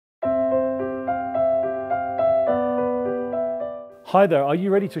Hi there, are you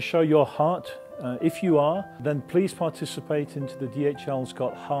ready to show your heart? If you are, then please participate into the DHL's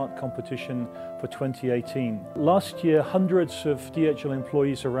Got Heart competition for 2018. Last year, hundreds of DHL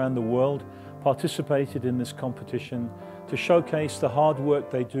employees around the world participated in this competition to showcase the hard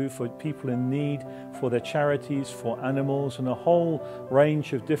work they do for people in need, for their charities, for animals, and a whole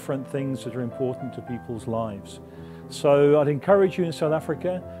range of different things that are important to people's lives. So I'd encourage you in South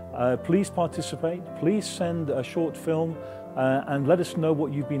Africa, please participate, please send a short film and let us know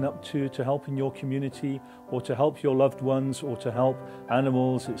what you've been up to help in your community or to help your loved ones or to help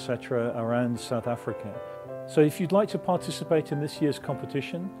animals, etc. around South Africa. So if you'd like to participate in this year's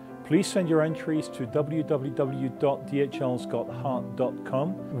competition, please send your entries to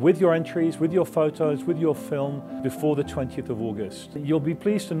www.dhlsgotheart.com with your entries, with your photos, with your film before the 20th of August. You'll be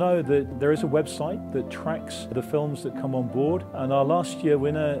pleased to know that there is a website that tracks the films that come on board, and our last year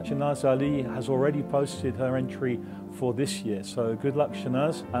winner, Shanaz Ali, has already posted her entry for this year. So good luck,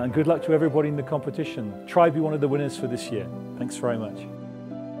 Shanaz, and good luck to everybody in the competition. Try to be one of the winners for this year. Thanks very much.